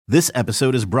This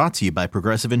episode is brought to you by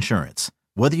Progressive Insurance.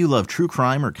 Whether you love true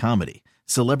crime or comedy,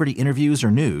 celebrity interviews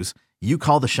or news, you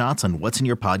call the shots on what's in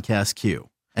your podcast queue.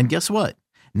 And guess what?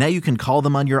 Now you can call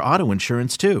them on your auto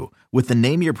insurance too with the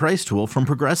Name Your Price tool from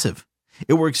Progressive.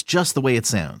 It works just the way it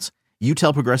sounds. You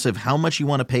tell Progressive how much you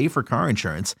want to pay for car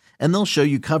insurance, and they'll show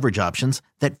you coverage options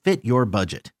that fit your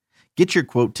budget. Get your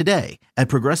quote today at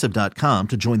Progressive.com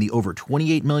to join the over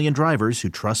 28 million drivers who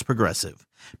trust Progressive.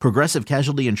 Progressive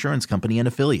Casualty Insurance Company and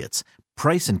Affiliates.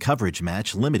 Price and coverage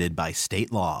match limited by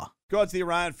state law. Go out to the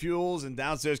Orion Fuels and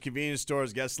Downstairs Convenience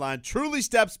Stores guest line. Truly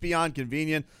steps beyond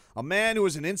convenient. A man who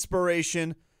is an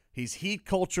inspiration. He's Heat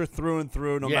culture through and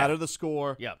through, no matter the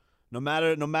score. Yep. No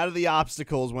matter the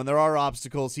obstacles. When there are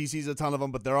obstacles, he sees a ton of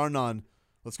them, but there are none.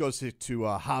 Let's go to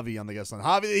Javi on the guest line.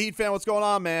 Javi, the Heat fan, what's going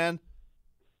on, man?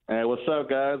 Hey, what's up,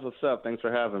 guys? What's up? Thanks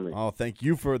for having me. Oh, thank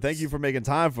you for making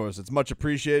time for us. It's much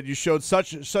appreciated. You showed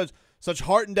such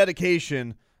heart and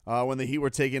dedication when the Heat were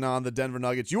taking on the Denver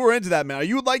Nuggets. You were into that, man. Are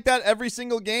you like that every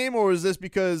single game, or is this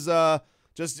because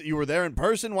just you were there in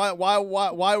person? Why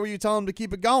were you telling them to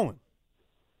keep it going?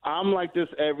 I'm like this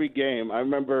every game. I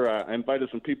remember I invited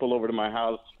some people over to my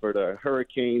house for the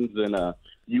Hurricanes and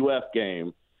UF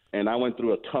game, and I went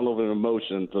through a tunnel of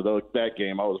emotion for that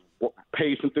game. I was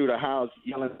pacing through the house,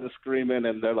 yelling and screaming,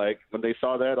 and they're like, when they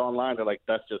saw that online, they're like,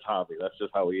 that's just Javi. That's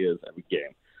just how he is every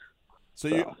game.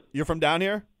 So you're from down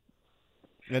here?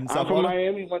 I'm from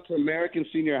Miami, went to American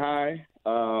Senior High.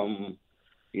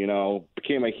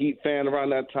 Became a Heat fan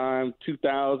around that time,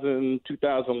 2000,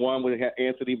 2001, when we had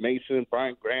Anthony Mason,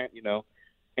 Brian Grant,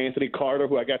 Anthony Carter,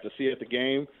 who I got to see at the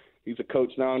game. He's a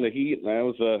coach now in the Heat, and that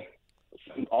was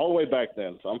all the way back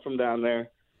then. So I'm from down there.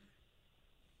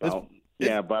 But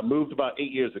I moved about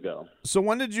 8 years ago. So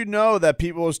when did you know that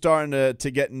people were starting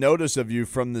to get notice of you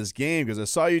from this game? Because I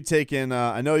saw you taking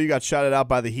I know you got shouted out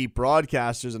by the Heat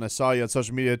broadcasters, and I saw you on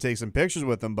social media take some pictures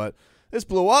with them, but this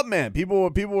blew up, man.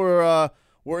 People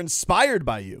were inspired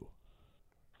by you.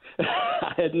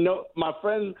 I had my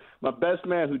best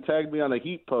man who tagged me on a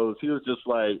Heat post, he was just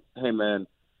like, hey, man,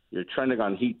 you're trending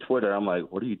on Heat Twitter. I'm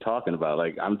like, what are you talking about?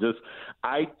 Like,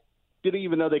 I didn't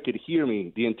even know they could hear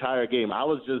me the entire game. I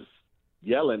was just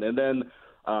yelling. And then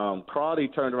Crowley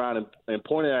turned around and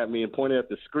pointed at me and pointed at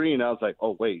the screen. I was like,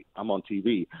 oh, wait, I'm on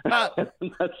TV.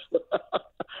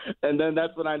 And then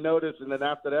that's when I noticed. And then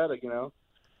after that,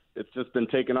 it's just been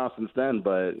taken off since then.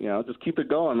 But, just keep it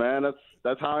going, man.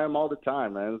 That's how I am all the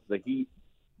time, man. The Heat.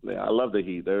 I love the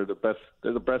Heat. They're the best.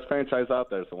 They're the best franchise out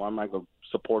there. So why am I going to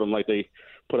support them like they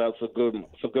put out some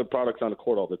good products on the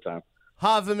court all the time?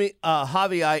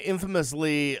 Javi, I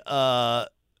infamously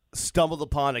stumbled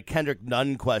upon a Kendrick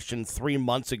Nunn question 3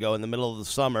 months ago in the middle of the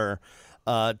summer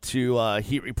to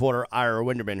Heat reporter Ira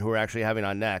Winderman, who we're actually having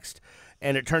on next.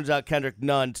 And it turns out Kendrick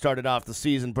Nunn started off the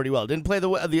season pretty well. Didn't play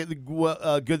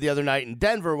good the other night in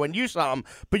Denver when you saw him,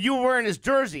 but you were wearing his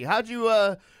jersey. How'd you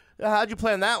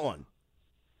play on that one?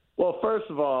 Well, first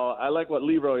of all, I like what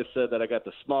Leroy said that I got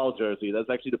the small jersey.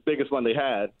 That's actually the biggest one they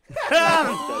had. Got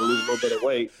to lose a little bit of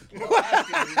weight.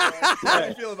 How do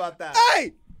you feel about that?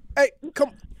 Hey,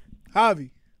 come,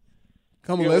 Javi,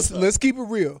 come on. Let's keep it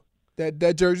real.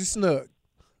 That jersey snug.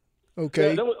 Okay.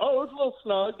 Yeah, it's a little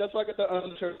snug. That's why I got the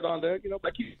undershirt on there.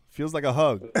 Feels like a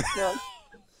hug. That's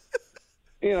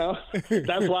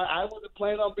why I wasn't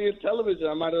planning on being television.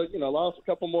 I might have, lost a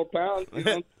couple more pounds.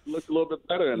 Look a little bit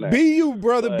better in that. Be you,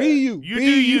 brother. Be you. You do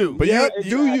you. But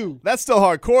you. That's still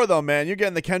hardcore, though, man. You're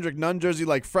getting the Kendrick Nunn jersey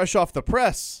like fresh off the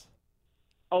press.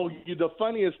 Oh, the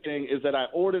funniest thing is that I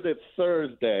ordered it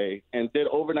Thursday and did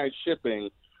overnight shipping,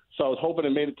 so I was hoping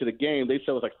it made it to the game. They said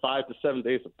it was like 5 to 7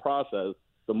 days to process.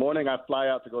 The morning I fly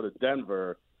out to go to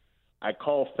Denver, I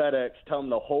call FedEx, tell them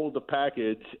to hold the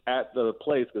package at the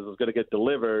place because it was going to get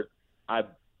delivered. I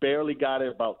barely got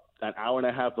it about an hour and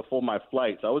a half before my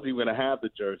flight, so I wasn't even going to have the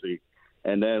jersey.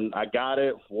 And then I got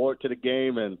it, wore it to the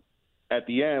game, and at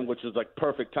the end, which was like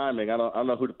perfect timing. I don't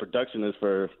know who the production is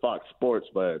for Fox Sports,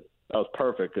 but that was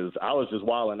perfect because I was just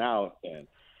wilding out, and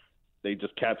they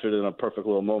just captured it in a perfect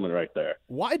little moment right there.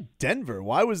 Why Denver?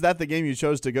 Why was that the game you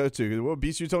chose to go to? What,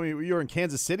 Beast, you told me you were in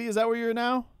Kansas City. Is that where you're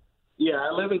now? Yeah,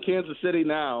 I live in Kansas City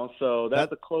now, so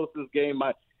that's the closest game.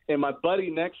 My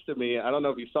buddy next to me, I don't know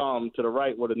if you saw him to the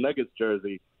right with a Nuggets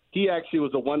jersey. He actually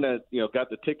was the one that got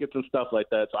the tickets and stuff like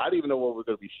that. So I didn't even know where we were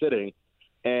going to be sitting,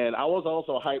 and I was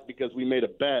also hyped because we made a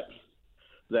bet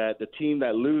that the team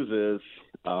that loses,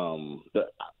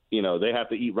 they have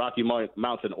to eat Rocky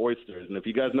Mountain oysters, and if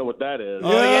you guys know what that is,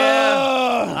 oh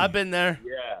yeah, I've been there.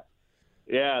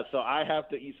 Yeah, so I have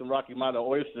to eat some Rocky Mountain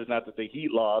oysters, not that the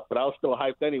Heat lost, but I was still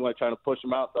hyped anyway, trying to push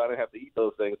them out so I didn't have to eat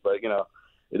those things. But,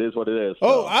 it is what it is.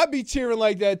 Oh, So. I'd be cheering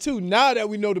like that too. Now that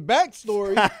we know the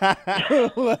backstory,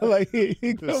 like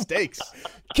The stakes.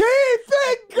 keep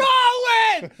it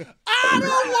going. I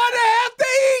don't want to have to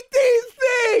eat these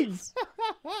things.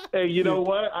 Hey, you know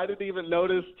what? I didn't even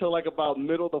notice till like about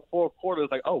middle of the fourth quarter.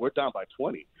 It's like, oh, we're down by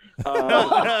 20.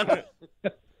 I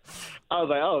was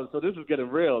like, oh, so this is getting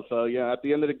real. So, yeah, at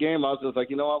the end of the game, I was just like,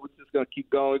 you know what? We're just going to keep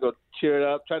going. We're going to cheer it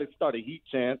up, try to start a heat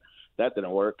chant. That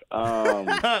didn't work.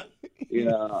 You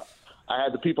know, I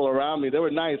had the people around me. They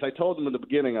were nice. I told them in the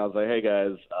beginning, I was like, hey,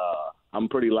 guys, I'm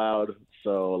pretty loud.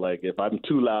 So, like, if I'm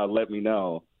too loud, let me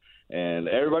know. And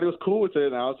everybody was cool with it,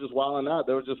 and I was just wilding out.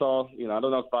 They were just all, you know, I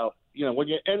don't know about, you know, when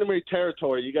you're in enemy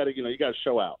territory, you got to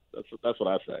show out. That's what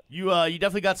I say. You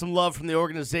definitely got some love from the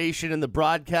organization and the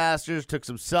broadcasters. Took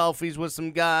some selfies with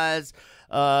some guys.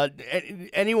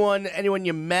 Anyone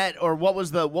you met, or what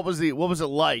was it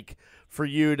like for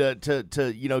you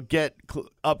to you know get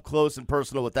up close and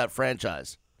personal with that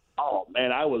franchise? Oh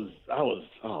man, I walked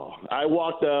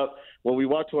up when we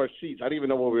walked to our seats. I didn't even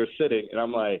know where we were sitting, and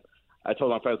I'm like. I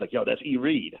told my friends, like, yo, that's E.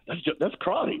 Reed. That's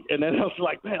Crowley. And then I was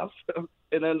like, man.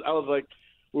 And then I was like,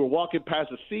 we were walking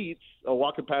past the seats, or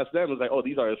walking past them. I was like, oh,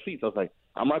 these are our seats. I was like,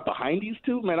 I'm right behind these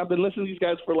two? Man, I've been listening to these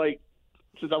guys for, like,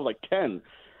 since I was, like, 10.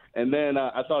 And then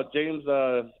I saw James,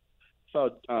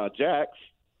 Jax,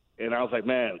 and I was like,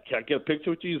 man, can I get a picture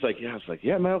with you? He's like, yeah. I was like,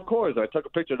 yeah, man, of course. And I took a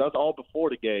picture. That was all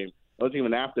before the game. It wasn't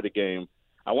even after the game.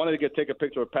 I wanted to take a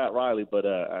picture with Pat Riley, but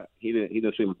he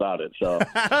didn't seem about it. So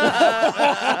It's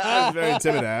very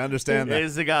intimidating. I understand that.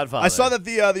 He's the Godfather. I saw that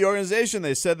the organization,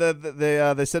 they said that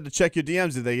they said to check your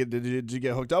DMs. Did you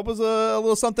get hooked up with a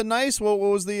little something nice? What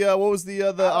was the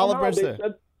olive branch there?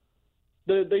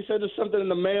 They said there's something in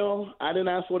the mail. I didn't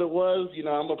ask what it was. You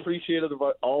know, I'm appreciative of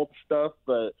all the stuff,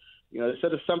 but you know, they said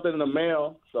there's something in the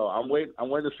mail. So I'm waiting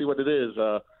to see what it is.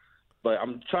 But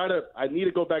I need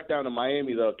to go back down to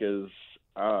Miami though, because.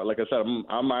 Like I said, I'm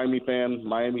a Miami fan.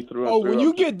 Miami through and Oh, through. when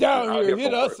you get down here,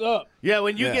 hit us up. Yeah,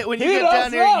 when you get Hit down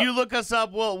us here, up. you look us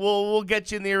up. We'll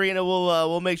get you in the arena.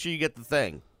 We'll make sure you get the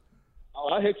thing.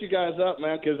 I'll hit you guys up,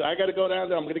 man, because I got to go down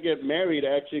there. I'm going to get married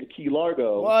actually in Key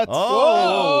Largo. What?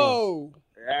 Oh,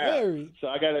 Yeah. Married. So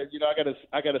I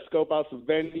gotta scope out some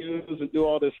venues and do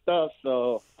all this stuff.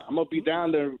 So I'm gonna be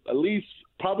down there at least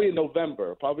probably in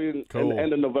November, in the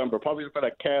end of November, probably for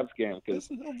that Cavs game. It's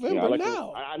Because November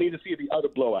now. I need to see the other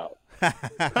blowout. What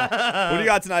do you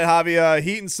got tonight, Javi?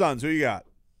 Heat and Suns. Who you got?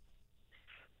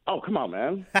 Oh, come on,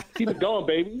 man. Keep it going,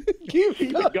 baby. Keep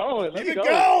it going. Let's Keep it go.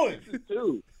 going.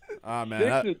 6-2. Ah,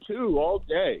 man. 6-2 all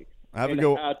day. I have to And,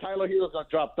 go. Tyler Hero's gonna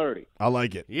drop 30. I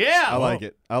like it. Yeah, I like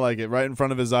it. I like it. Right in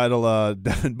front of his idol,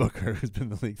 Devin Booker, who's been in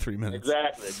the league 3 minutes.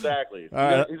 Exactly. All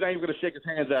right. He's not even gonna shake his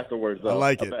hands afterwards, though. I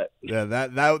like it. bet. Yeah,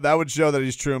 that would show that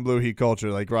he's true in blue heat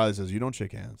culture. Like Riley says, you don't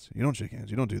shake hands. You don't shake hands.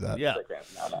 You don't do that. yeah,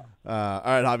 No. All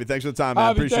right, Javi. Thanks for the time, man.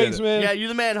 Javi, Appreciate thanks, it. man. yeah. You're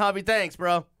the man, Javi. Thanks,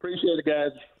 bro. Appreciate it,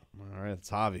 guys. All right, it's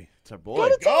Javi. It's our boy.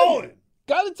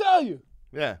 Gotta tell you,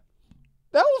 Yeah,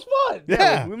 that was fun.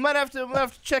 Yeah. We might have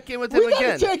to check in with him We gotta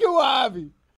again. check it with Javi.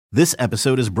 This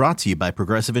episode is brought to you by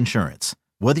Progressive Insurance.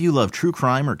 Whether you love true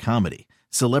crime or comedy,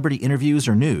 celebrity interviews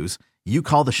or news, you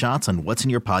call the shots on what's in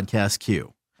your podcast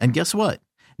queue. And guess what?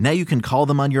 Now you can call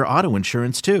them on your auto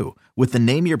insurance too with the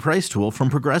Name Your Price tool from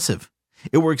Progressive.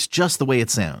 It works just the way it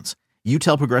sounds. You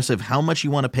tell Progressive how much you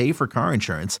want to pay for car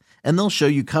insurance, and they'll show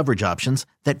you coverage options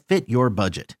that fit your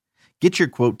budget. Get your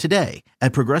quote today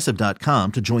at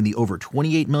Progressive.com to join the over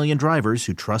 28 million drivers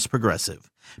who trust Progressive.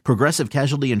 Progressive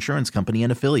Casualty Insurance Company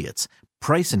and Affiliates.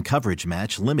 Price and coverage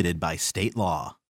match limited by state law.